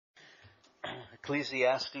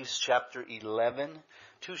Ecclesiastes chapter 11.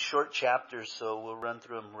 Two short chapters, so we'll run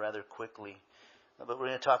through them rather quickly. But we're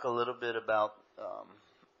going to talk a little bit about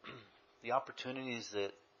the opportunities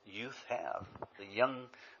that youth have, the young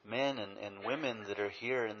men and women that are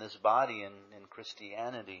here in this body in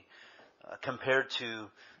Christianity, compared to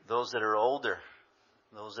those that are older,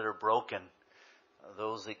 those that are broken,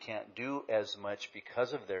 those that can't do as much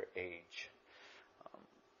because of their age.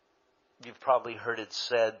 You've probably heard it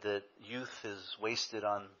said that youth is wasted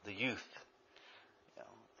on the youth.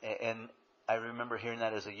 And I remember hearing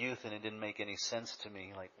that as a youth, and it didn't make any sense to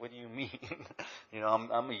me. Like, what do you mean?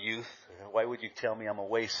 I'm a youth. Why would you tell me I'm a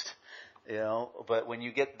waste? But when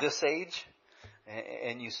you get this age,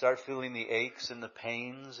 and you start feeling the aches and the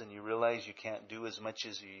pains, and you realize you can't do as much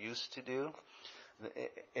as you used to do,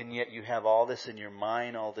 and yet you have all this in your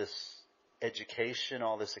mind, all this education,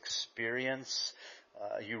 all this experience.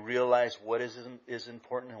 You realize what is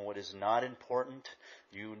important and what is not important.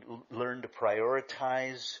 You learn to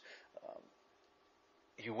prioritize.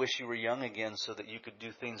 You wish you were young again so that you could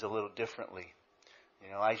do things a little differently.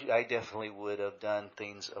 I definitely would have done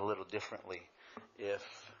things a little differently if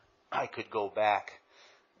I could go back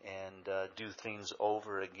and do things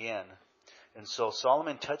over again. And so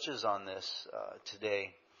Solomon touches on this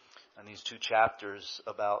today, on these two chapters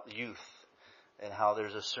about youth, and how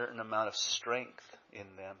there's a certain amount of strength in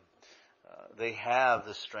them. They have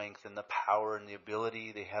the strength and the power and the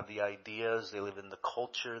ability. They have the ideas. They live in the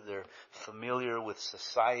culture. They're familiar with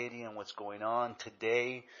society and what's going on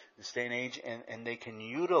today, this day and age, and they can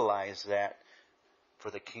utilize that for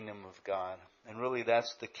the kingdom of God. And really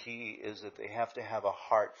that's the key, is that they have to have a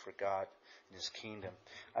heart for God and His kingdom.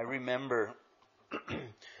 I remember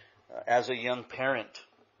as a young parent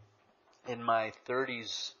in my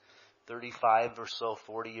 30s, 35 or so,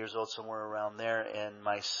 40 years old, somewhere around there, and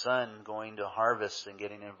my son going to Harvest and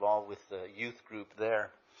getting involved with the youth group there.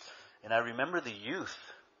 And I remember the youth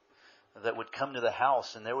that would come to the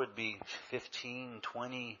house, and there would be 15,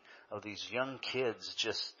 20 of these young kids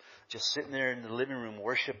just sitting there in the living room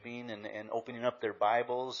worshiping and opening up their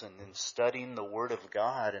Bibles and studying the Word of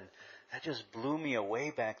God. And that just blew me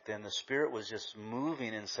away back then. The Spirit was just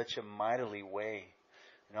moving in such a mightily way.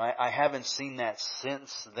 I haven't seen that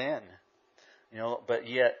since then, but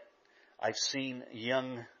yet I've seen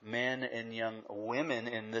young men and young women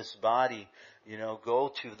in this body, go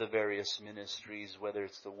to the various ministries, whether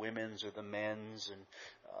it's the women's or the men's,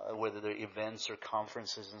 and whether they're events or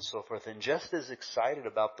conferences and so forth, and just as excited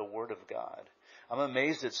about the Word of God. I'm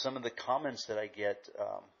amazed at some of the comments that I get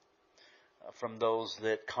from those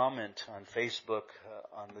that comment on Facebook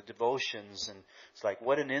on the devotions, and it's like,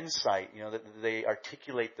 what an insight, that they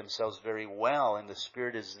articulate themselves very well, and the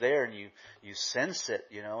Spirit is there, and you sense it,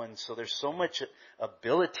 and so there's so much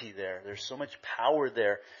ability there, there's so much power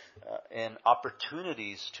there, and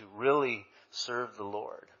opportunities to really serve the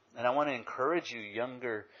Lord. And I want to encourage you,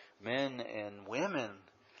 younger men and women.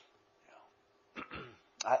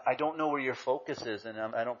 I don't know where your focus is, and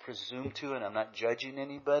I don't presume to, and I'm not judging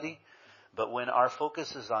anybody. But when our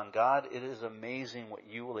focus is on God, it is amazing what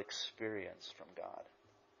you will experience from God.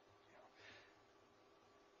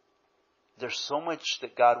 There's so much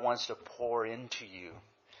that God wants to pour into you.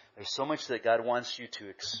 There's so much that God wants you to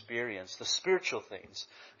experience, the spiritual things.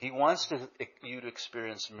 He wants you to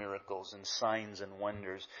experience miracles and signs and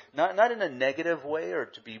wonders. Not in a negative way or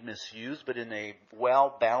to be misused, but in a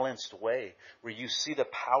well-balanced way where you see the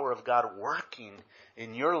power of God working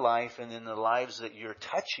in your life and in the lives that you're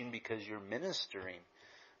touching because you're ministering.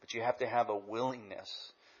 But you have to have a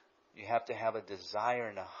willingness. You have to have a desire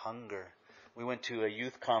and a hunger. We went to a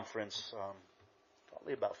youth conference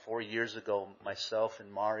probably about 4 years ago, myself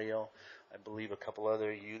and Mario, I believe a couple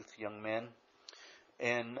other young men.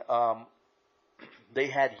 And they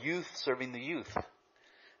had youth serving the youth.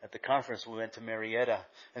 At the conference, we went to Marietta.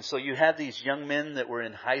 And so you had these young men that were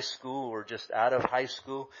in high school or just out of high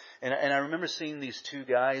school. And I remember seeing these two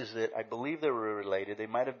guys that I believe they were related. They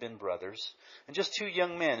might have been brothers. And just two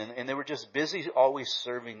young men. And they were just busy always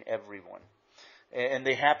serving everyone. And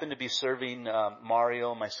they happened to be serving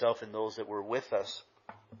Mario, myself, and those that were with us.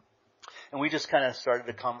 And we just kind of started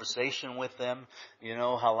a conversation with them,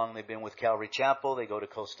 how long they've been with Calvary Chapel. They go to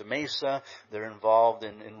Costa Mesa. They're involved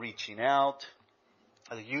in reaching out,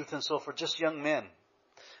 the youth and so forth, just young men.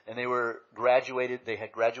 And they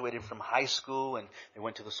had graduated from high school, and they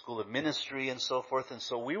went to the School of Ministry and so forth. And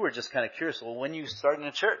so we were just kind of curious, well, when you started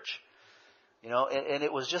a church? And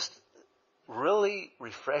it was just really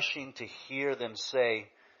refreshing to hear them say,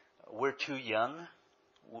 we're too young.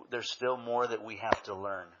 There's still more that we have to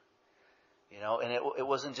learn. And it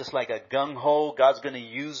wasn't just like a gung-ho, God's going to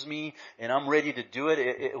use me and I'm ready to do it.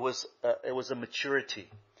 It was a maturity,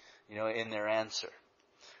 in their answer.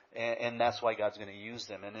 And that's why God's going to use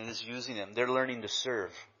them. And it is using them. They're learning to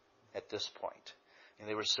serve at this point. And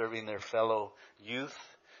they were serving their fellow youth.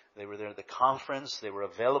 They were there at the conference. They were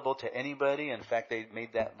available to anybody. In fact, they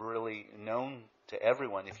made that really known to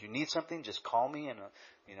everyone. If you need something, just call me and,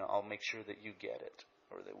 I'll make sure that you get it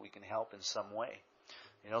or that we can help in some way.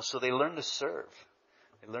 So they learned to serve.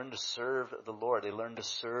 They learned to serve the Lord. They learned to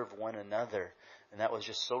serve one another. And that was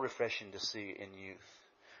just so refreshing to see in youth.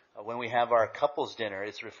 When we have our couples dinner,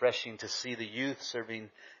 it's refreshing to see the youth serving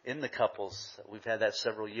in the couples. We've had that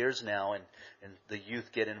several years now, and the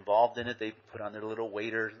youth get involved in it. They put on their little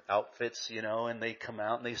waiter outfits, and they come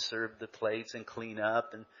out and they serve the plates and clean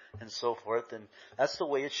up and so forth. And that's the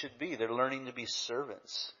way it should be. They're learning to be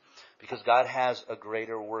servants because God has a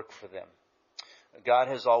greater work for them. God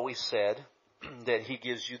has always said that He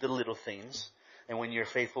gives you the little things, and when you're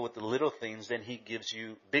faithful with the little things, then He gives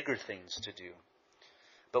you bigger things to do.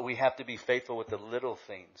 But we have to be faithful with the little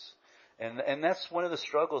things. And that's one of the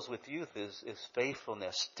struggles with youth is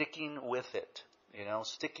faithfulness, sticking with it,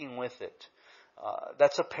 sticking with it.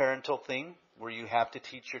 That's a parental thing where you have to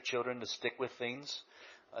teach your children to stick with things.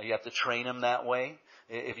 You have to train them that way.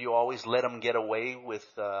 If you always let them get away with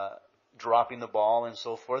dropping the ball and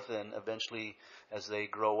so forth, then eventually as they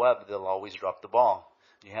grow up, they'll always drop the ball.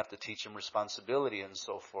 You have to teach them responsibility and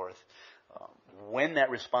so forth. When that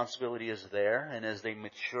responsibility is there and as they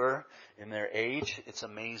mature in their age, it's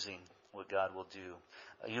amazing what God will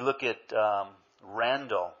do. You look at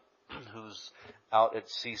Randall, who's out at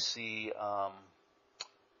CC,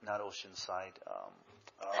 not Oceanside.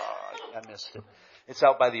 I missed it. It's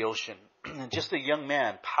out by the ocean. Just a young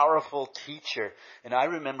man, powerful teacher. And I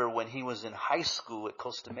remember when he was in high school at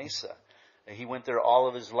Costa Mesa. He went there all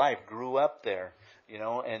of his life, grew up there.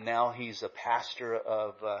 And now he's a pastor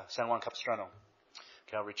of San Juan Capistrano,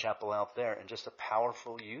 Calvary Chapel out there, and just a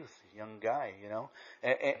powerful youth, young guy,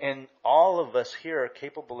 And all of us here are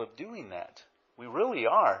capable of doing that. We really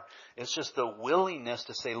are. It's just the willingness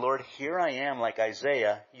to say, Lord, here I am like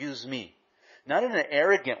Isaiah, use me. Not in an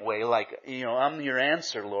arrogant way, like, I'm your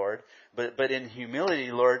answer, Lord, but in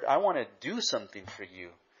humility, Lord, I want to do something for you.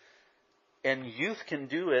 And youth can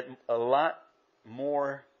do it a lot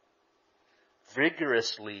more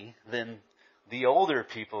vigorously than the older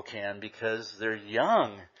people can because they're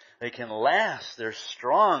young. They can last. They're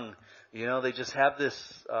strong. They just have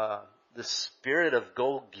this spirit of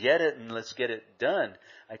go get it and let's get it done.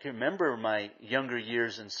 I can remember my younger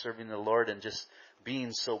years in serving the Lord and just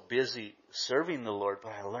being so busy serving the Lord,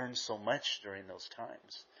 but I learned so much during those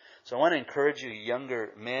times. So I want to encourage you,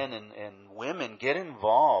 younger men and women, get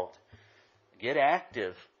involved. Get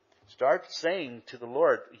active. Start saying to the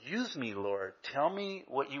Lord, use me, Lord. Tell me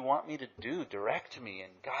what you want me to do. Direct me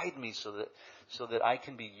and guide me so that I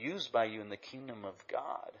can be used by you in the kingdom of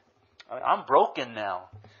God. I'm broken now.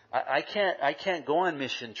 I can't go on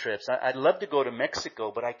mission trips. I'd love to go to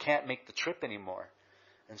Mexico, but I can't make the trip anymore.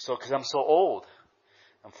 And so, because I'm so old,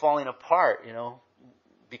 I'm falling apart,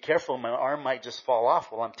 Be careful, my arm might just fall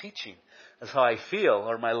off while I'm teaching. That's how I feel.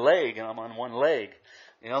 Or my leg, and I'm on one leg.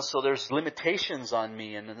 So there's limitations on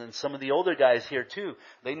me. And then some of the older guys here too,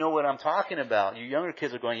 they know what I'm talking about. You younger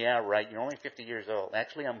kids are going, yeah, right, you're only 50 years old.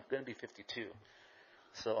 Actually, I'm going to be 52.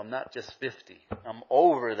 So I'm not just 50. I'm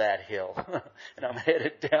over that hill. And I'm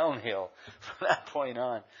headed downhill from that point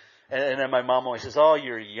on. And then my mom always says, oh,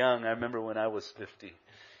 you're young. I remember when I was 50.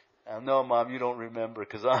 No, Mom, you don't remember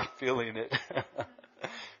because I'm feeling it.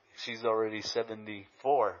 She's already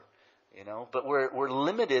 74, But we're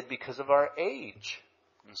limited because of our age.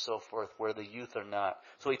 And so forth, where the youth are not.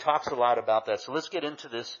 So he talks a lot about that. So let's get into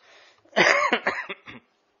this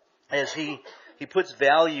as he puts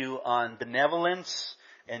value on benevolence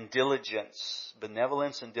and diligence.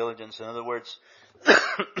 Benevolence and diligence. In other words,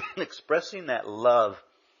 expressing that love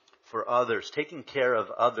for others, taking care of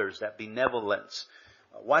others, that benevolence,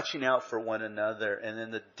 watching out for one another, and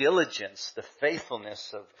then the diligence, the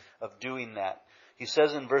faithfulness of doing that. He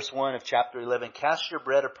says in verse 1 of chapter 11, cast your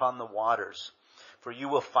bread upon the waters, for you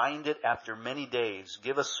will find it after many days.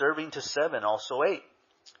 Give a serving to 7, also 8.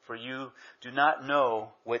 For you do not know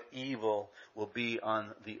what evil will be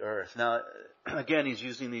on the earth. Now, again, he's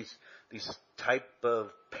using these type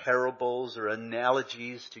of parables or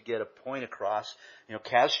analogies to get a point across.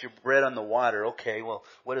 Cast your bread on the water. Okay, well,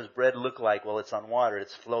 what does bread look like? Well, it's on water.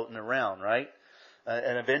 It's floating around, right?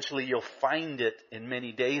 And eventually you'll find it in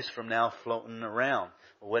many days from now floating around.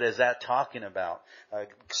 What is that talking about?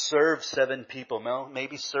 Serve 7 people,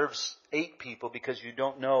 maybe serve 8 people, because you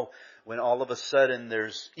don't know when all of a sudden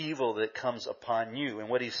there's evil that comes upon you. And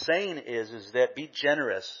what he's saying is that be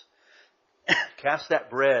generous. Cast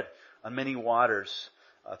that bread on many waters.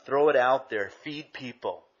 Throw it out there. Feed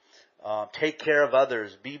people. Take care of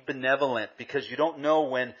others. Be benevolent, because you don't know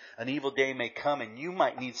when an evil day may come and you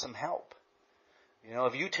might need some help. You know,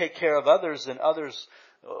 if you take care of others, then others,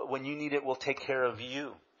 when you need it, will take care of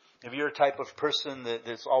you. If you're a type of person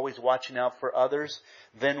that's always watching out for others,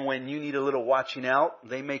 then when you need a little watching out,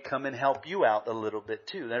 they may come and help you out a little bit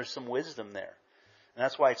too. There's some wisdom there. And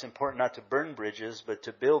that's why it's important not to burn bridges, but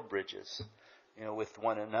to build bridges, with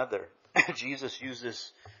one another. Jesus used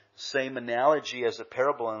this same analogy as a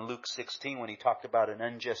parable in Luke 16 when he talked about an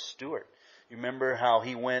unjust steward. You remember how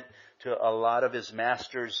he went to a lot of his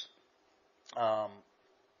master's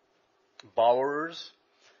borrowers,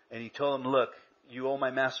 and he told them, look, you owe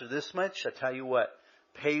my master this much. I tell you what,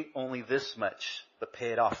 pay only this much, but pay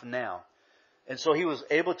it off now. And so he was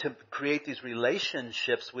able to create these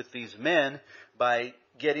relationships with these men by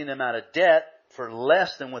getting them out of debt for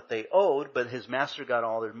less than what they owed, but his master got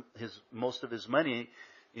most of his money,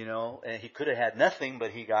 and he could have had nothing,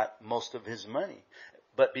 but he got most of his money.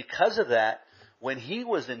 But because of that, when he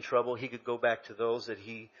was in trouble, he could go back to those that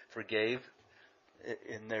he forgave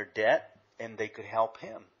in their debt, and they could help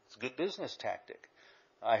him. It's a good business tactic.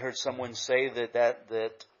 I heard someone say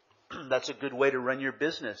that's a good way to run your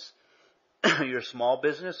business. You're a small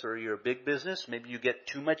business or you're a big business. Maybe you get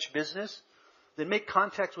too much business. Then make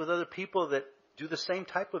contacts with other people that do the same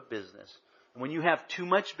type of business. And when you have too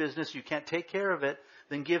much business, you can't take care of it,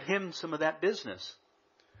 then give him some of that business.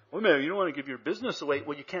 Well, man, you don't want to give your business away.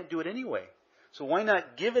 Well, you can't do it anyway. So why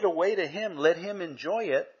not give it away to him? Let him enjoy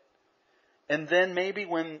it. And then maybe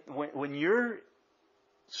when you're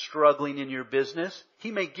struggling in your business, he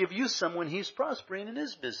may give you some when he's prospering in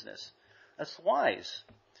his business. That's wise.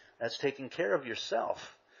 That's taking care of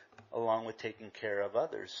yourself, along with taking care of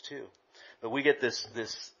others too. But we get this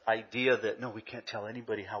idea that, no, we can't tell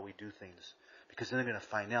anybody how we do things, because then they're going to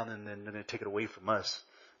find out, and then they're going to take it away from us.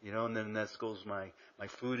 And then that goes my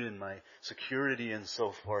food and my security and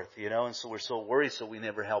so forth, and so we're so worried, so we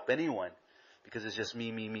never help anyone, because it's just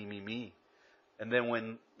me, me, me, me, me. And then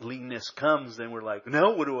when leanness comes, then we're like,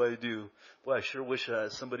 now what do I do? Well, I sure wish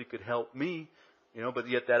somebody could help me, but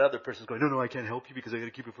yet that other person's going, no, I can't help you because I got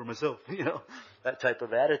to keep it for myself, that type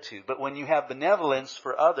of attitude. But when you have benevolence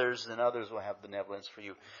for others, then others will have benevolence for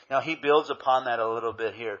you. Now he builds upon that a little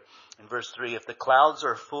bit here in verse 3. If the clouds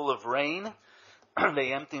are full of rain,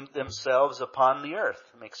 they empty themselves upon the earth.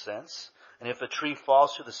 Makes sense. And if a tree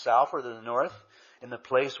falls to the south or to the north, in the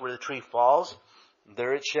place where the tree falls,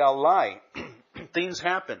 there it shall lie. Things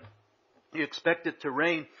happen. You expect it to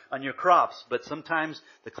rain on your crops, but sometimes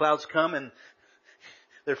the clouds come and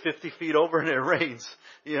they're 50 feet over and it rains.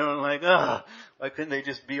 Why couldn't they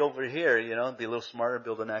just be over here? Be a little smarter,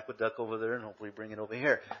 build an aqueduct over there and hopefully bring it over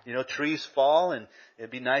here. Trees fall, and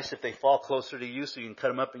it'd be nice if they fall closer to you so you can cut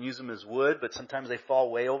them up and use them as wood, but sometimes they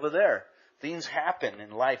fall way over there. Things happen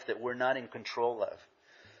in life that we're not in control of.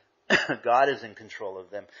 God is in control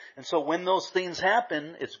of them. And so when those things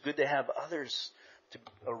happen, it's good to have others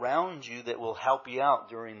around you that will help you out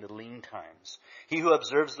during the lean times. He who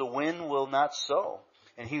observes the wind will not sow,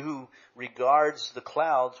 and he who regards the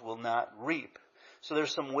clouds will not reap. So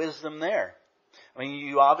there's some wisdom there. I mean,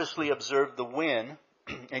 you obviously observe the wind,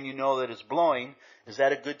 and you know that it's blowing. Is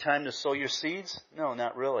that a good time to sow your seeds? No,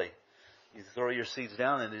 not really. You throw your seeds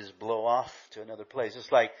down and they just blow off to another place.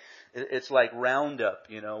 It's like Roundup,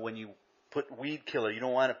 when you put weed killer. You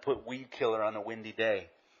don't want to put weed killer on a windy day,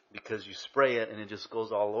 because you spray it and it just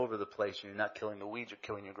goes all over the place. You're not killing the weeds, you're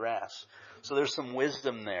killing your grass. So there's some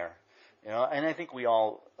wisdom there, and I think we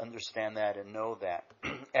all understand that and know that.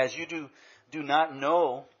 As you do not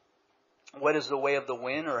know what is the way of the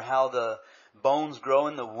wind, or how the bones grow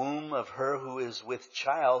in the womb of her who is with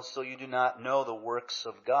child, so you do not know the works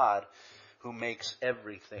of God, who makes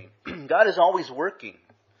everything. God is always working.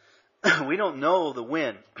 We don't know the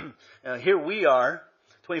wind. Here we are,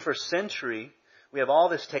 21st century. We have all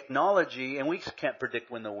this technology, and we can't predict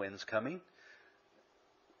when the wind's coming.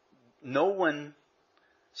 No one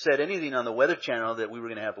said anything on the Weather Channel that we were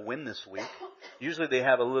going to have a wind this week. Usually they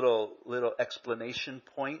have a little explanation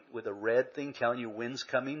point with a red thing telling you wind's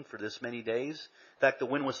coming for this many days. In fact, the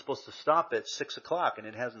wind was supposed to stop at 6 o'clock, and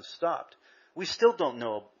it hasn't stopped. We still don't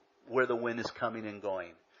know where the wind is coming and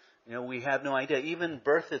going. We have no idea. Even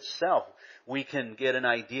birth itself, we can get an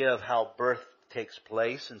idea of how birth takes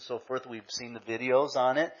place and so forth. We've seen the videos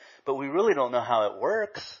on it, but we really don't know how it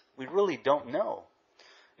works. We really don't know.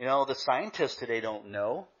 The scientists today don't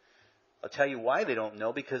know. I'll tell you why they don't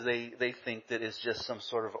know, because they think that it's just some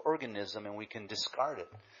sort of organism and we can discard it.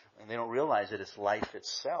 And they don't realize that it's life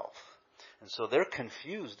itself. And so they're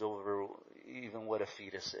confused over even what a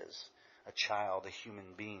fetus is, a child, a human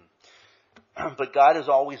being. But God is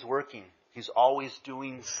always working. He's always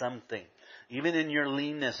doing something. Even in your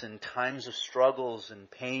leanness, in times of struggles and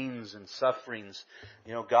pains and sufferings,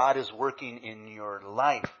 God is working in your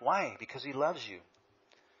life. Why? Because He loves you.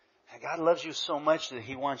 God loves you so much that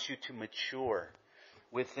He wants you to mature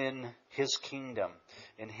within His kingdom,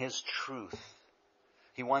 in His truth.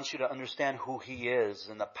 He wants you to understand who He is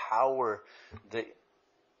and the power that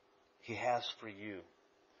He has for you,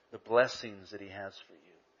 the blessings that He has for you.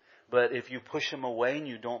 But if you push Him away and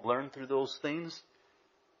you don't learn through those things,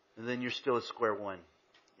 then you're still at square one.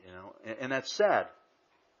 And that's sad,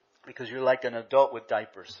 because you're like an adult with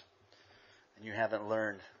diapers and you haven't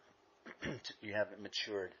learned, you haven't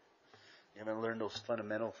matured. You haven't learned those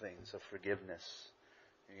fundamental things of forgiveness.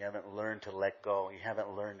 You haven't learned to let go. You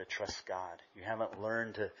haven't learned to trust God. You haven't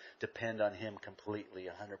learned to depend on Him completely,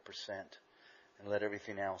 100%, and let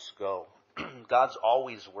everything else go. God's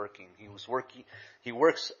always working. He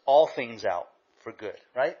works all things out for good,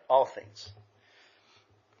 right? All things.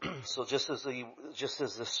 So just as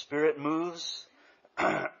the Spirit moves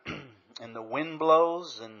and the wind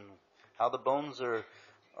blows and how the bones are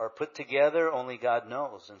put together, only God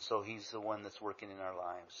knows. And so He's the one that's working in our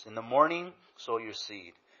lives. In the morning, sow your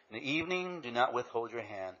seed. In the evening, do not withhold your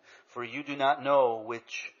hand, for you do not know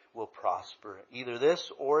which will prosper, either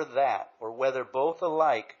this or that, or whether both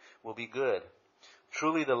alike will be good.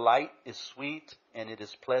 Truly the light is sweet, and it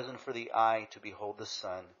is pleasant for the eye to behold the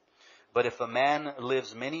sun. But if a man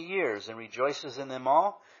lives many years and rejoices in them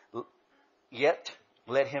all, yet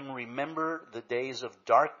let him remember the days of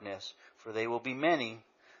darkness, for they will be many.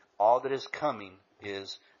 All that is coming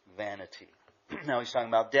is vanity. Now he's talking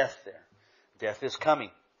about death there. Death is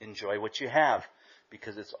coming. Enjoy what you have,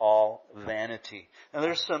 because it's all vanity. Now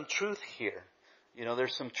there's some truth here.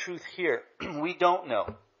 There's some truth here. We don't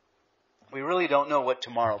know. We really don't know what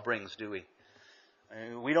tomorrow brings, do we?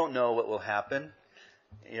 We don't know what will happen.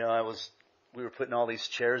 We were putting all these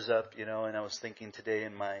chairs up, and I was thinking today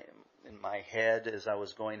in my head as I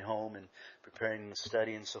was going home and preparing the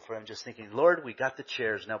study and so forth, I'm just thinking, Lord, we got the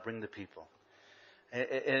chairs, now bring the people.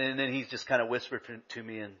 And then He just kind of whispered to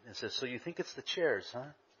me and says, so you think it's the chairs, huh?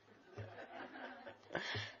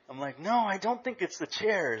 I'm like, no, I don't think it's the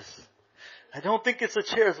chairs. I don't think it's the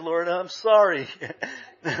chairs, Lord. I'm sorry.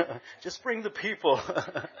 Just bring the people.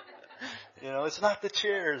 It's not the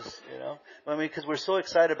chairs, because we're so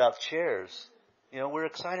excited about chairs. We're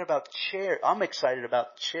excited about chairs. I'm excited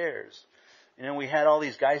about chairs. We had all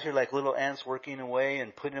these guys here like little ants working away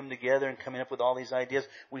and putting them together and coming up with all these ideas.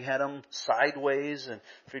 We had them sideways and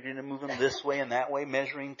figuring to move them this way and that way,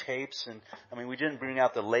 measuring tapes. And we didn't bring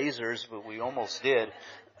out the lasers, but we almost did.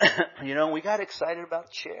 We got excited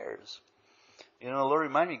about chairs. The Lord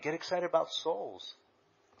reminded me, get excited about souls.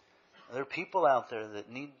 There are people out there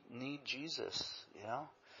that need Jesus,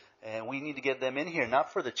 and we need to get them in here,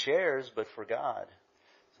 not for the chairs, but for God.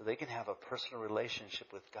 So they can have a personal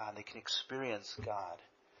relationship with God. They can experience God.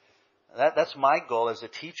 That's my goal as a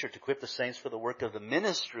teacher, to equip the saints for the work of the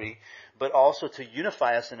ministry, but also to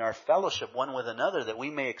unify us in our fellowship one with another, that we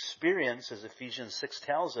may experience, as Ephesians 6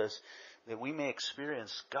 tells us, that we may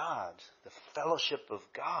experience God, the fellowship of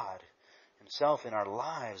God Himself in our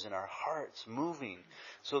lives, in our hearts, moving,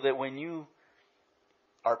 so that when you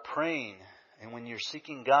are praying and when you're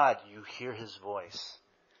seeking God, you hear His voice.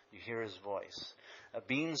 You hear His voice.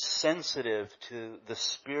 Being sensitive to the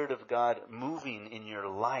Spirit of God moving in your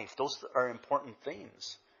life. Those are important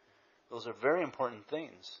things. Those are very important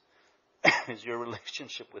things. Is your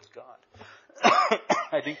relationship with God.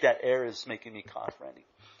 I think that air is making me cough, Randy.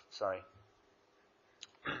 Sorry.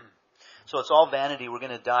 So it's all vanity. We're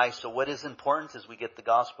going to die. So what is important is we get the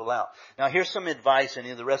gospel out. Now here's some advice, and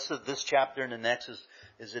the rest of this chapter and the next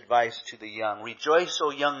is advice to the young. Rejoice,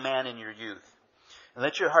 O young man, in your youth, and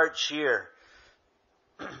let your heart cheer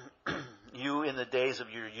you in the days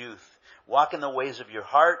of your youth. Walk in the ways of your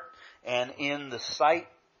heart and in the sight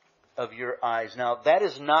of your eyes. Now that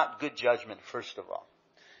is not good judgment, first of all.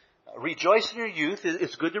 Rejoice in your youth.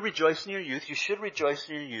 It's good to rejoice in your youth. You should rejoice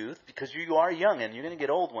in your youth, because you are young and you're going to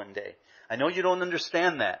get old one day. I know you don't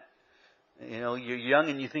understand that. You're young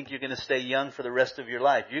and you think you're going to stay young for the rest of your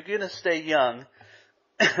life. You're going to stay young.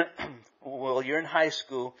 Well, you're in high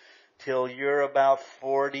school till you're about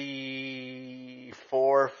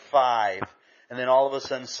 44, 5. And then all of a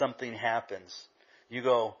sudden something happens. You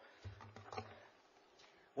go,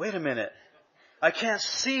 wait a minute. I can't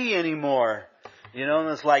see anymore. You know, and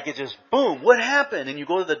it's like it just, boom, what happened? And you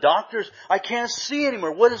go to the doctors, I can't see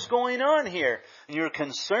anymore. What is going on here? And you're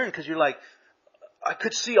concerned because you're like, I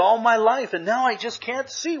could see all my life and now I just can't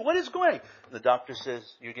see. What is going on? The doctor says,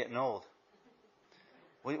 you're getting old.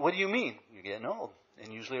 What do you mean? You're getting old.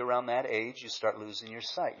 And usually around that age, you start losing your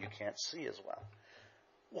sight. You can't see as well.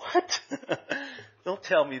 What? Don't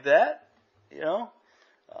tell me that. You know?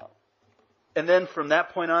 And then from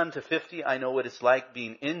that point on to 50, I know what it's like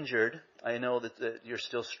being injured. I know that you're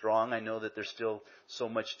still strong. I know that there's still so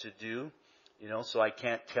much to do. You know, so I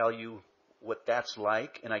can't tell you what that's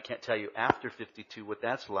like. And I can't tell you after 52 what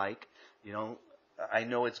that's like. You know, I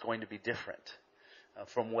know it's going to be different.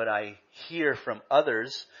 From what I hear from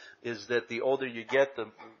others is that the older you get,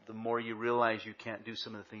 the more you realize you can't do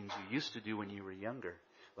some of the things you used to do when you were younger.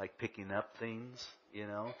 Like picking up things, you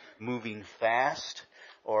know, moving fast,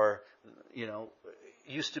 or, you know,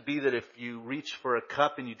 it used to be that if you reached for a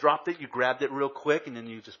cup and you dropped it, you grabbed it real quick and then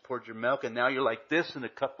you just poured your milk, and now you're like this and the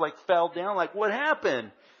cup like fell down. Like, what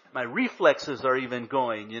happened? My reflexes are even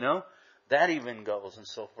going, you know. That even goes and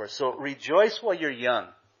so forth. So rejoice while you're young,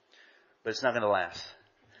 but it's not going to last.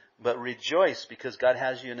 But rejoice because God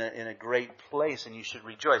has you in a great place and you should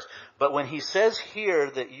rejoice. But when he says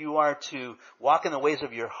here that you are to walk in the ways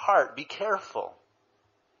of your heart, be careful.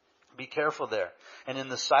 Be careful there. And in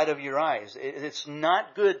the sight of your eyes. It's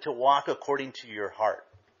not good to walk according to your heart.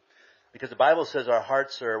 Because the Bible says our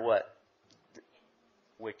hearts are what?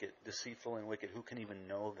 Wicked, deceitful and wicked. Who can even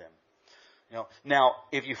know them? You know, now,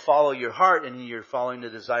 if you follow your heart and you're following the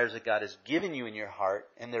desires that God has given you in your heart,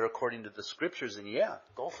 and they're according to the Scriptures, then yeah,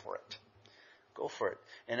 go for it. Go for it.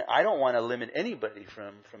 And I don't want to limit anybody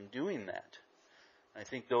from doing that. I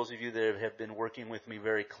think those of you that have been working with me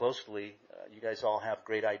very closely, you guys all have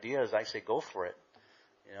great ideas. I say go for it.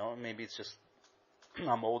 You know, maybe it's just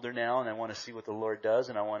I'm older now and I want to see what the Lord does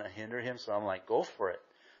and I want to hinder him, so I'm like, go for it.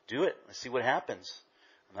 Do it. Let's see what happens.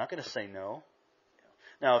 I'm not going to say no.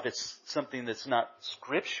 Now, if it's something that's not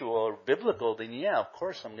scriptural or biblical, then yeah, of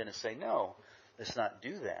course I'm going to say no. Let's not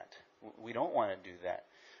do that. We don't want to do that.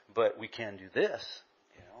 But we can do this.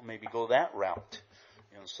 You know, maybe go that route,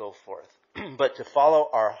 you know, and so forth. But to follow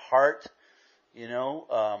our heart, you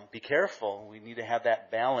know, be careful. We need to have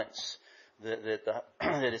that balance that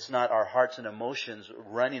it's not our hearts and emotions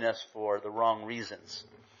running us for the wrong reasons,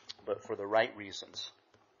 but for the right reasons,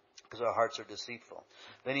 because our hearts are deceitful.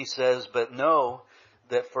 Then he says, but know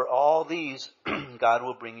that for all these, God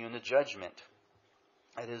will bring you into judgment.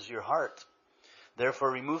 That is your heart.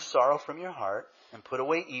 Therefore, remove sorrow from your heart and put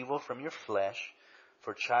away evil from your flesh,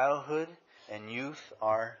 for childhood and youth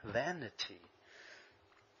are vanity.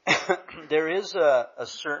 There is a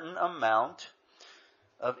certain amount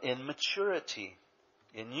of immaturity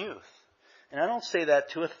in youth. And I don't say that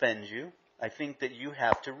to offend you. I think that you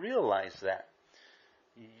have to realize that.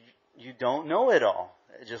 You don't know it all.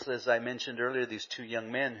 Just as I mentioned earlier, these two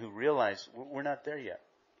young men who realized we're not there yet.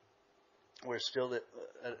 We're still at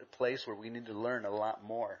a place where we need to learn a lot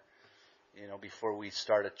more, you know, before we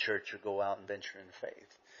start a church or go out and venture in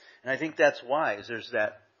faith. And I think that's wise. There's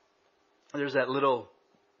that little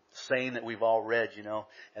saying that we've all read, you know,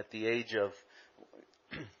 at the age of,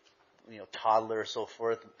 you know, toddler or so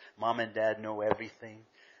forth, mom and dad know everything.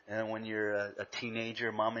 And then when you're a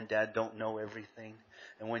teenager, mom and dad don't know everything.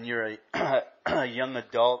 And when you're a young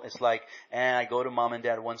adult, it's like, I go to mom and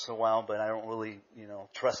dad once in a while, but I don't really, you know,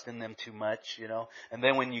 trust in them too much, you know. And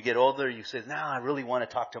then when you get older, you say, no, I really want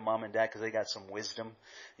to talk to mom and dad because they got some wisdom,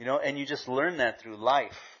 you know. And you just learn that through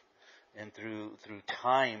life and through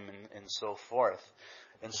time and so forth.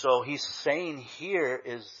 And so he's saying here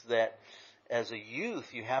is that as a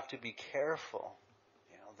youth, you have to be careful,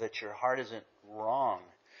 you know, that your heart isn't wrong,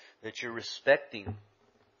 that you're respecting,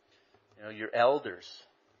 you know, your elders.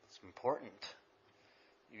 It's important.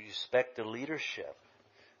 You respect the leadership.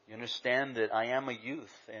 You understand that I am a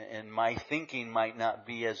youth, and my thinking might not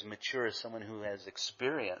be as mature as someone who has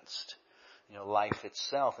experienced, you know, life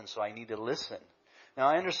itself, and so I need to listen. Now,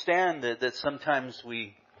 I understand that sometimes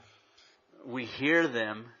we hear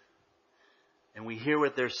them, and we hear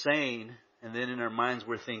what they're saying, and then in our minds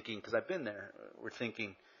we're thinking, because I've been there, we're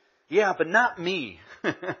thinking, yeah, but not me.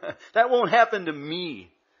 That won't happen to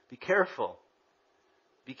me. Be careful.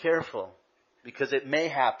 Be careful. Because it may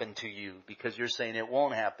happen to you. Because you're saying it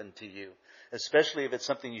won't happen to you. Especially if it's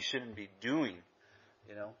something you shouldn't be doing.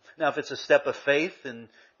 You know. Now, if it's a step of faith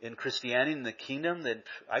in Christianity, in the kingdom, then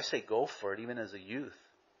I say go for it, even as a youth.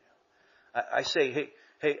 I say,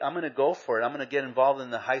 hey, I'm going to go for it. I'm going to get involved in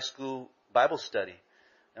the high school Bible study.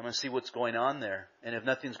 I'm going to see what's going on there. And if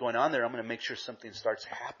nothing's going on there, I'm going to make sure something starts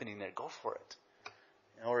happening there. Go for it.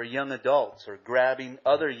 Or young adults, or grabbing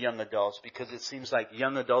other young adults, because it seems like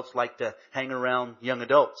young adults like to hang around young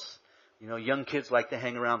adults. Young kids like to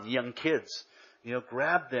hang around young kids.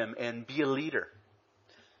 Grab them and be a leader.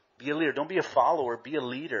 Be a leader. Don't be a follower. Be a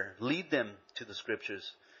leader. Lead them to the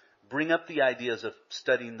Scriptures. Bring up the ideas of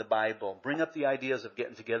studying the Bible. Bring up the ideas of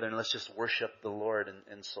getting together and let's just worship the Lord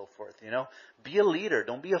and so forth. Be a leader.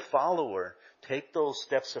 Don't be a follower. Take those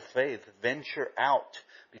steps of faith. Venture out,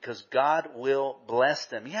 because God will bless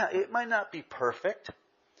them. Yeah, it might not be perfect.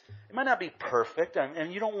 It might not be perfect,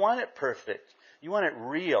 and you don't want it perfect. You want it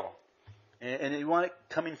real. And you want it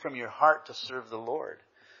coming from your heart to serve the Lord.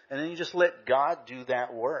 And then you just let God do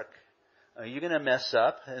that work. You're going to mess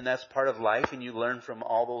up, and that's part of life, and you learn from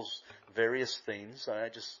all those various things. I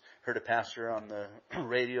just heard a pastor on the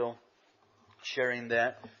radio sharing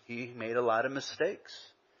that he made a lot of mistakes.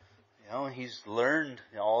 And he's learned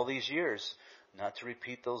all these years not to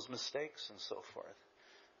repeat those mistakes and so forth.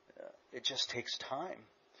 It just takes time.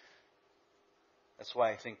 That's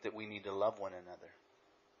why I think that we need to love one another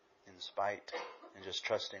in spite, and just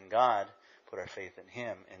trust in God, put our faith in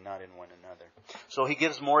Him and not in one another. So he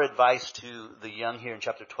gives more advice to the young here in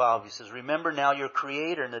chapter 12. He says, remember now your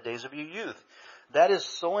Creator in the days of your youth. That is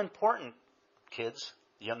so important, kids,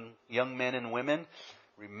 young men and women.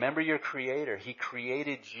 Remember your Creator. He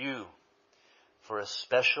created you for a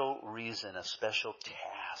special reason, a special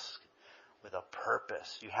task, with a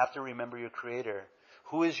purpose. You have to remember your Creator.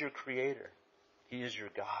 Who is your Creator? He is your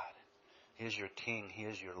God. He is your King. He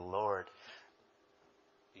is your Lord.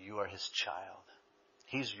 You are His child.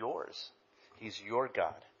 He's yours. He's your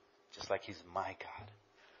God, just like He's my God.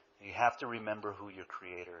 You have to remember who your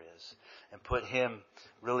Creator is and put Him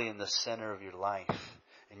really in the center of your life.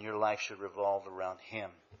 And your life should revolve around Him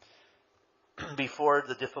before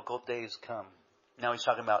the difficult days come. Now he's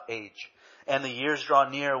talking about age. And the years draw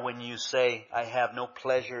near when you say, I have no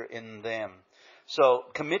pleasure in them. So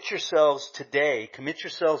commit yourselves today. Commit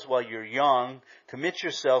yourselves while you're young. Commit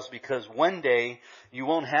yourselves, because one day you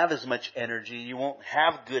won't have as much energy. You won't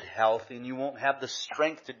have good health, and you won't have the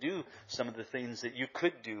strength to do some of the things that you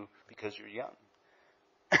could do because you're young.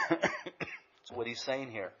 That's what he's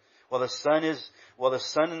saying here. The sun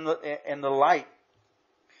and the light,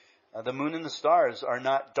 the moon and the stars are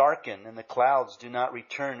not darkened, and the clouds do not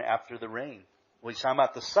return after the rain. He's talking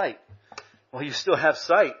about the sight. You still have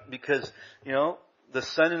sight, because, the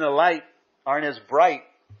sun and the light aren't as bright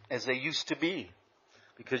as they used to be,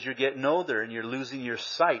 because you're getting older and you're losing your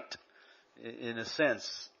sight, in a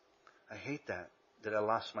sense. I hate that I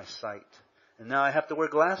lost my sight. And now I have to wear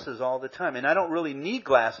glasses all the time. And I don't really need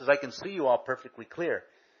glasses. I can see you all perfectly clear.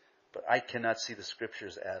 But I cannot see the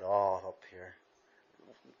Scriptures at all up here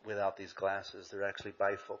without these glasses. They're actually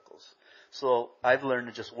bifocals. So I've learned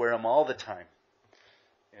to just wear them all the time.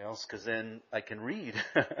 Because then I can read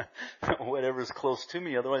whatever's close to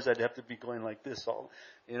me. Otherwise, I'd have to be going like this all,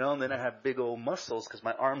 and then I have big old muscles because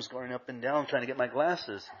my arm's going up and down trying to get my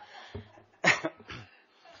glasses.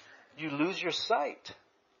 You lose your sight.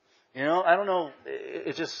 I don't know.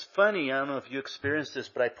 It's just funny. I don't know if you experienced this,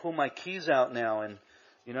 but I pull my keys out now and,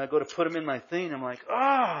 I go to put them in my thing. I'm like,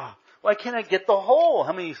 why can't I get the hole?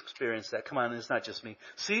 How many experienced that? Come on, it's not just me.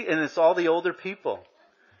 See, and it's all the older people.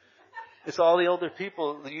 It's all the older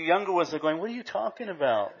people. The younger ones are going, what are you talking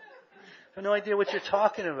about? I have no idea what you're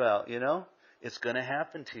talking about, It's going to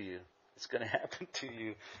happen to you. It's going to happen to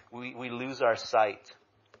you. We lose our sight.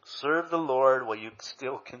 Serve the Lord while you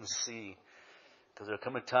still can see. Because there'll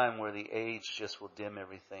come a time where the age just will dim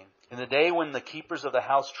everything. In the day when the keepers of the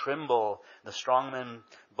house tremble, the strong men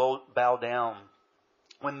bow down.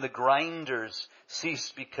 When the grinders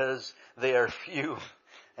cease because they are few.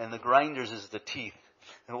 And the grinders is the teeth.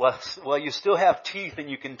 And while you still have teeth and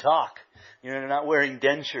you can talk, you're not wearing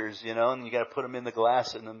dentures, and you got to put them in the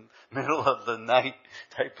glass in the middle of the night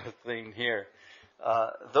type of thing here.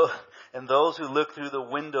 And those who look through the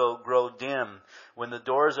window grow dim. When the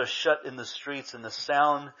doors are shut in the streets and the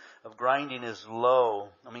sound of grinding is low.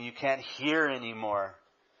 You can't hear anymore.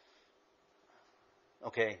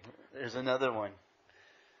 Okay, there's another one.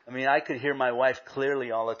 I could hear my wife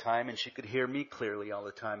clearly all the time, and she could hear me clearly all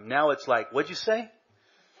the time. Now it's like, what'd you say?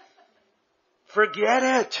 Forget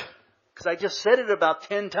it. Because I just said it about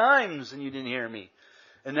 10 times and you didn't hear me.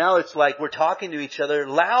 And now it's like we're talking to each other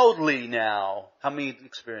loudly now. How many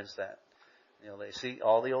experienced that? They see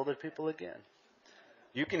all the older people again.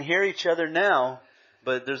 You can hear each other now,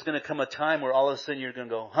 but there's going to come a time where all of a sudden you're going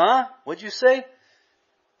to go, huh? What'd you say?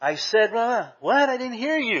 I said, what? I didn't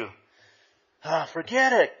hear you.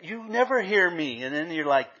 Forget it. You never hear me. And then you're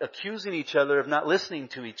like accusing each other of not listening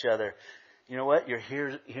to each other. You know what? Your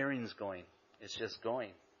hearing's going. It's just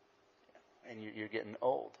going. And you're getting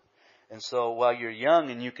old. And so while you're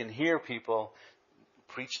young and you can hear people,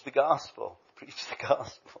 preach the gospel. Preach the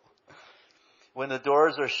gospel. When the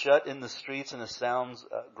doors are shut in the streets and the sounds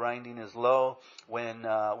grinding is low, when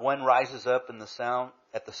one rises up in the sound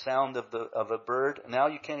at the sound of a bird, now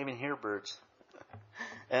you can't even hear birds.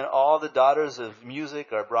 And all the daughters of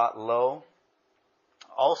music are brought low.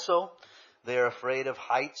 Also, they are afraid of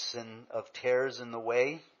heights and of tears in the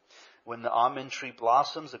way. When the almond tree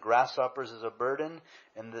blossoms, the grasshoppers is a burden,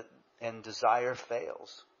 and desire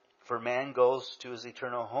fails. For man goes to his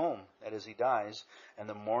eternal home, that is, he dies, and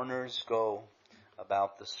the mourners go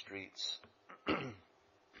about the streets.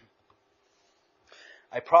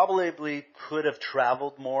 I probably could have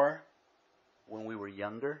traveled more when we were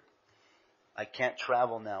younger. I can't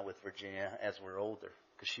travel now with Virginia as we're older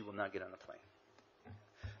because she will not get on a plane.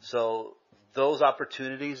 So those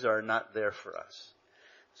opportunities are not there for us.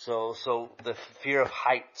 So the fear of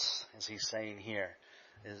heights, as he's saying here,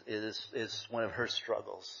 is one of her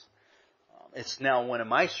struggles. It's now one of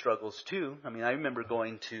my struggles too. I mean, I remember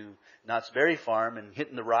going to Knott's Berry Farm and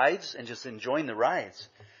hitting the rides and just enjoying the rides.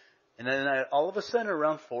 And then all of a sudden,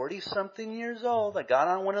 around 40-something years old, I got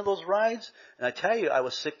on one of those rides, and I tell you, I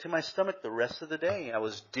was sick to my stomach the rest of the day. I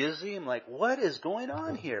was dizzy. I'm like, what is going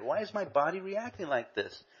on here? Why is my body reacting like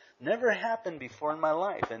this? Never happened before in my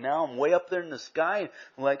life. And now I'm way up there in the sky, and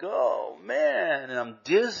I'm like, oh, man. And I'm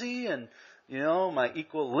dizzy, and, my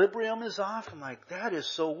equilibrium is off. I'm like, that is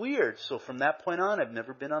so weird. So from that point on, I've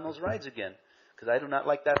never been on those rides again, because I do not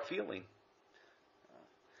like that feeling.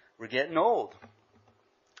 We're getting old.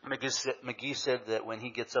 McGee said that when he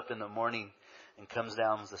gets up in the morning and comes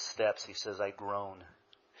down the steps, he says, I groan.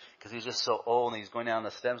 Because he's just so old and he's going down the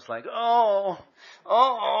steps like, oh.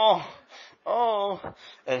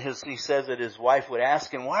 And he says that his wife would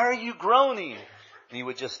ask him, why are you groaning? And he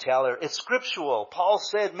would just tell her, it's scriptural. Paul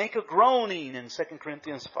said, make a groaning in 2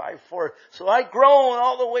 Corinthians 5:4. So I groan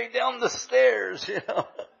all the way down the stairs,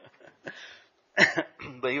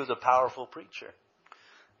 But he was a powerful preacher.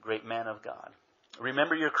 Great man of God.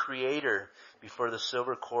 Remember your Creator before the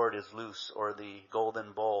silver cord is loose, or the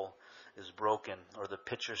golden bowl is broken, or the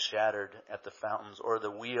pitcher shattered at the fountains, or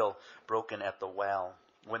the wheel broken at the well.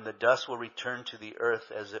 When the dust will return to the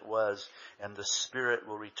earth as it was, and the spirit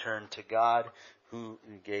will return to God who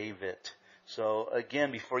gave it. So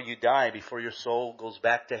again, before you die, before your soul goes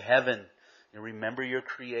back to heaven, remember your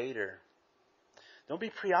Creator. Don't be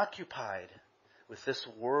preoccupied with this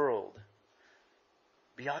world.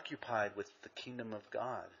 Be occupied with the kingdom of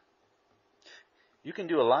God. You can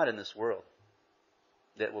do a lot in this world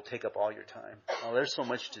that will take up all your time. Oh, there's so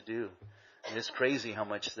much to do. And it's crazy how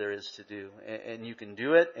much there is to do. And you can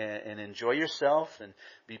do it and enjoy yourself and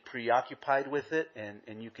be preoccupied with it.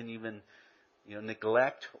 And you can even,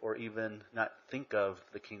 neglect or even not think of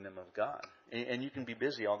the kingdom of God. And you can be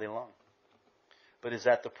busy all day long. But is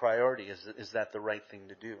that the priority? Is that the right thing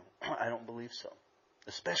to do? I don't believe so.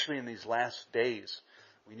 Especially in these last days.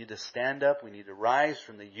 We need to stand up. We need to rise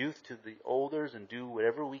from the youth to the elders and do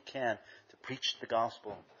whatever we can to preach the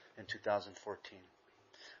gospel in 2014.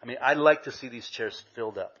 I mean, I'd like to see these chairs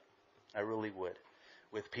filled up. I really would.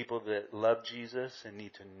 With people that love Jesus and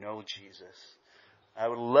need to know Jesus. I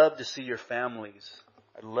would love to see your families.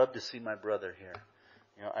 I'd love to see my brother here.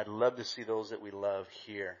 I'd love to see those that we love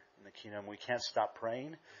here in the kingdom. We can't stop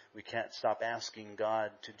praying. We can't stop asking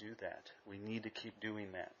God to do that. We need to keep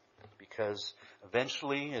doing that. Because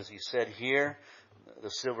eventually, as he said here,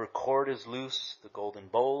 the silver cord is loose, the golden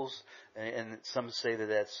bowls, and some say that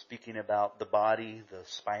that's speaking about the body, the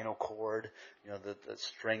spinal cord, the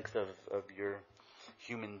strength of your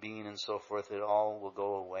human being and so forth. It all will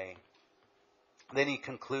go away. Then he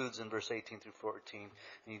concludes in verse 18 through 14.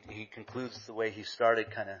 He concludes the way he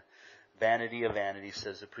started, kind of vanity of vanity,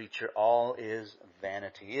 says the preacher. All is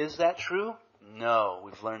vanity. Is that true? No.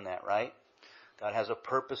 We've learned that, right? God has a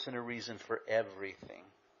purpose and a reason for everything.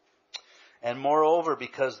 And moreover,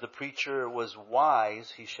 because the preacher was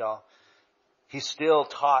wise, he still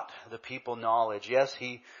taught the people knowledge. Yes,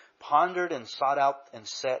 he pondered and sought out and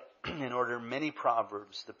set in order many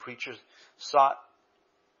proverbs. The preacher sought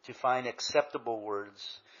to find acceptable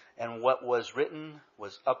words, and what was written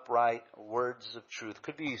was upright words of truth.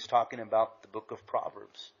 Could be he's talking about the book of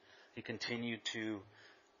Proverbs. He continued to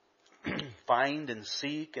find and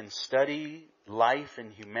seek and study life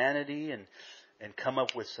and humanity and come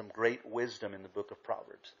up with some great wisdom in the book of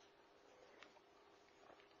Proverbs.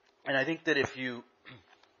 And I think that if you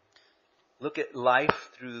look at life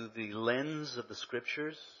through the lens of the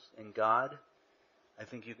scriptures and God, I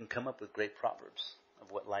think you can come up with great proverbs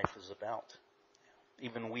of what life is about.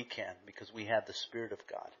 Even we can, because we have the Spirit of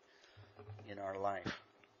God in our life.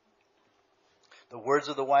 The words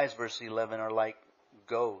of the wise, verse 11, are like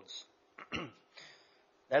goads.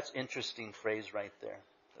 That's interesting phrase right there.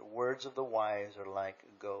 The words of the wise are like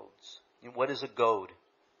goads. What is a goad?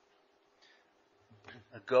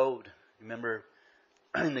 A goad. Remember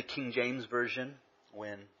in the King James Version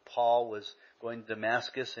when Paul was going to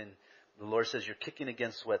Damascus and the Lord says, you're kicking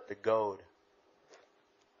against what? The goad.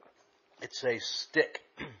 It's a stick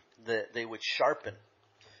that they would sharpen.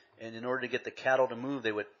 And in order to get the cattle to move,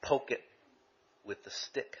 they would poke it with the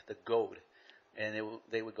stick, the goad. And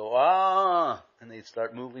they would go, ah, and they'd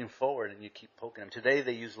start moving forward, and you keep poking them. Today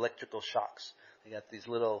they use electrical shocks. They got these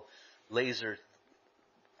little laser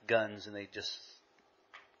guns, and they just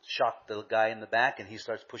shock the guy in the back, and he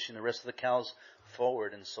starts pushing the rest of the cows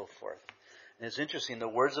forward and so forth. And it's interesting, the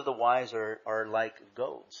words of the wise are like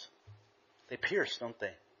goads. They pierce, don't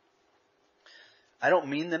they? I don't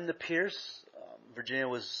mean them to pierce. Virginia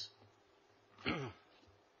was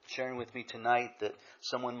sharing with me tonight that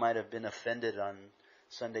someone might have been offended on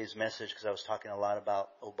Sunday's message because I was talking a lot about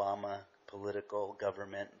Obama, political,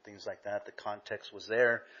 government, and things like that. The context was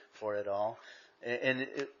there for it all. And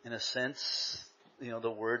in a sense,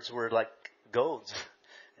 the words were like goads,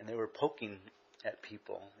 and they were poking at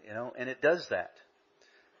people, and it does that.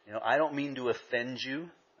 I don't mean to offend you.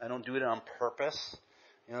 I don't do it on purpose.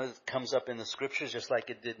 It comes up in the scriptures just like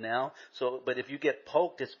it did now. But if you get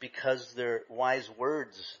poked, it's because they're wise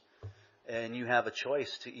words, and you have a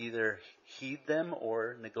choice to either heed them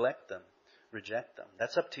or neglect them, reject them.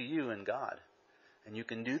 That's up to you and God, and you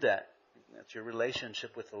can do that. That's your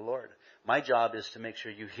relationship with the Lord. My job is to make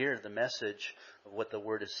sure you hear the message of what the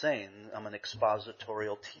Word is saying. I'm an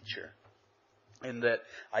expositorial teacher, in that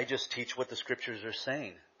I just teach what the Scriptures are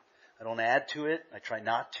saying. I don't add to it. I try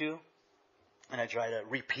not to. And I try to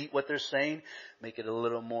repeat what they're saying, make it a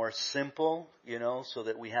little more simple, so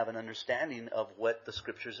that we have an understanding of what the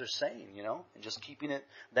Scriptures are saying, and just keeping it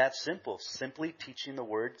that simple. Simply teaching the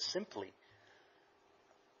Word simply.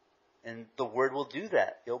 And the Word will do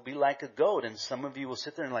that. It'll be like a goad. And some of you will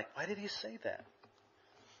sit there and why did he say that?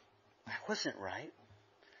 That wasn't right.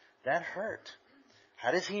 That hurt.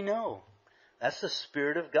 How does he know? That's the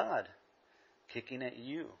Spirit of God kicking at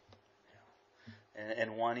you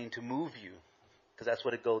and wanting to move you. Because that's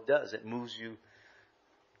what a goad does. It moves you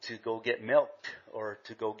to go get milked or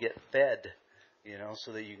to go get fed,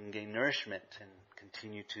 so that you can gain nourishment and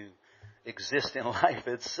continue to exist in life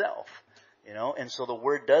itself, And so the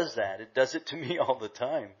Word does that. It does it to me all the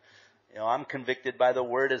time. I'm convicted by the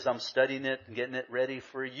Word as I'm studying it and getting it ready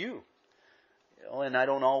for you. And I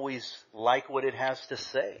don't always like what it has to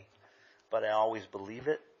say, but I always believe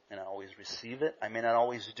it and I always receive it. I may not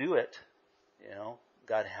always do it,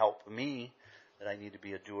 God help me that I need to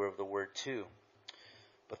be a doer of the Word too.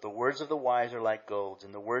 But the words of the wise are like goads,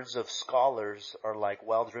 and the words of scholars are like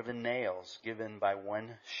well-driven nails given by one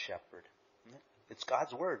shepherd. It's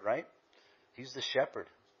God's Word, right? He's the shepherd.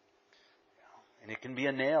 And it can be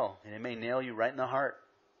a nail, and it may nail you right in the heart,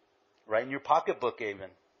 right in your pocketbook even.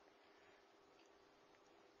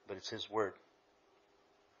 But it's His Word.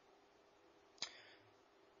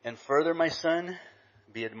 And further, my son,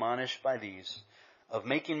 be admonished by these. Of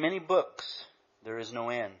making many books, there is no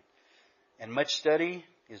end, and much study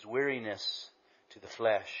is weariness to the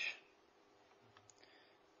flesh.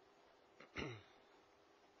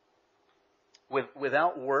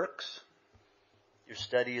 Without works, your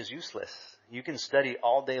study is useless. You can study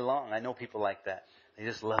all day long. I know people like that. They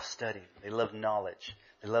just love studying. They love knowledge.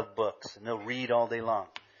 They love books, and they'll read all day long.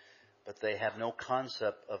 But they have no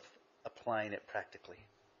concept of applying it practically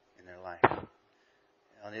in their life.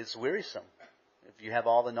 And it's wearisome. If you have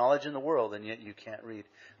all the knowledge in the world and yet you can't read.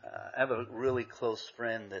 I have a really close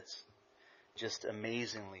friend that's just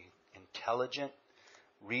amazingly intelligent,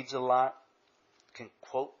 reads a lot, can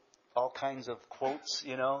quote all kinds of quotes,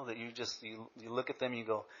 that you look at them and you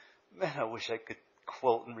go, man, I wish I could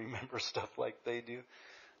quote and remember stuff like they do.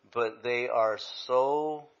 But they are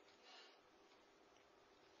so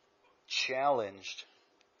challenged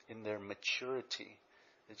in their maturity.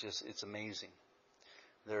 It's amazing.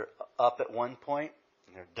 They're up at one point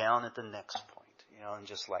and they're down at the next point, and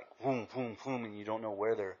just boom, boom, boom, and you don't know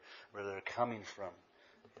where they're coming from,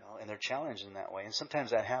 and they're challenged in that way. And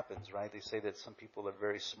sometimes that happens, right? They say that some people are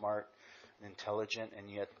very smart and intelligent,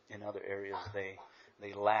 and yet in other areas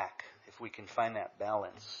they lack. If we can find that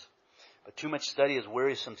balance, but too much study is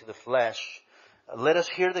wearisome to the flesh. Let us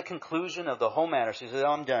hear the conclusion of the whole matter. So he says,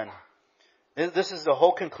 I'm done. This is the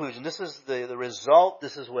whole conclusion. This is the result.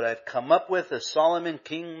 This is what I've come up with as Solomon,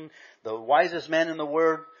 king, the wisest man in the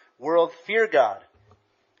world. Fear God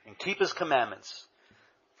and keep His commandments.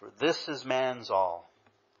 For this is man's all.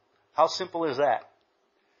 How simple is that?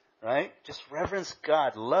 Right? Just reverence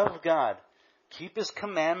God. Love God. Keep His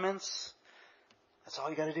commandments. That's all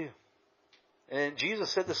you got to do. And Jesus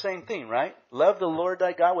said the same thing, right? Love the Lord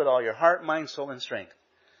thy God with all your heart, mind, soul, and strength.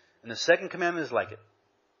 And the second commandment is like it.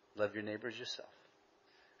 Love your neighbor as yourself.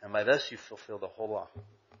 And by this you fulfill the whole law.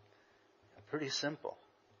 Pretty simple.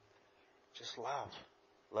 Just love.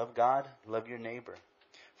 Love God, love your neighbor.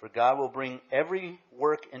 For God will bring every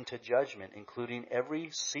work into judgment, including every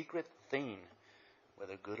secret thing,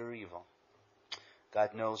 whether good or evil.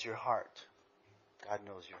 God knows your heart. God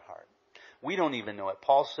knows your heart. We don't even know it.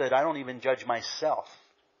 Paul said, I don't even judge myself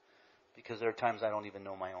because there are times I don't even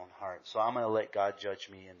know my own heart. So I'm going to let God judge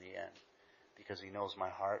me in the end because He knows my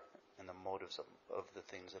heart and the motives of the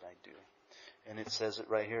things that I do. And it says it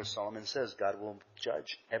right here. Solomon says God will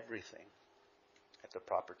judge everything at the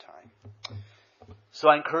proper time. So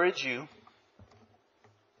I encourage you,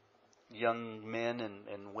 young men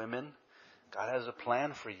and women, God has a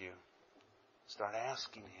plan for you. Start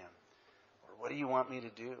asking Him, what do you want me to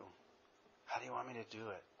do? How do you want me to do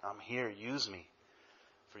it? I'm here. Use me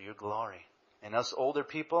for your glory. And us older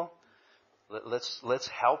people, let's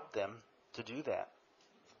help them to do that.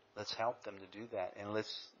 Let's help them to do that. And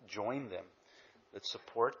let's join them. Let's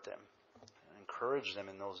support them. Encourage them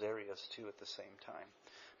in those areas too at the same time.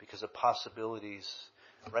 Because the possibilities,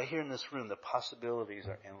 right here in this room, the possibilities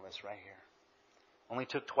are endless right here. Only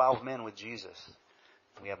took 12 men with Jesus.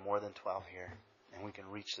 We have more than 12 here. And we can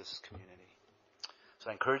reach this community. So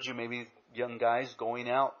I encourage you, maybe young guys, going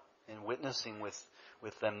out and witnessing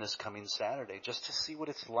with them this coming Saturday, just to see what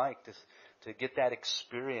it's like, to get that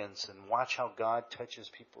experience and watch how God touches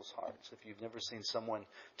people's hearts. If you've never seen someone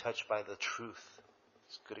touched by the truth,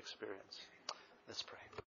 it's a good experience. Let's pray.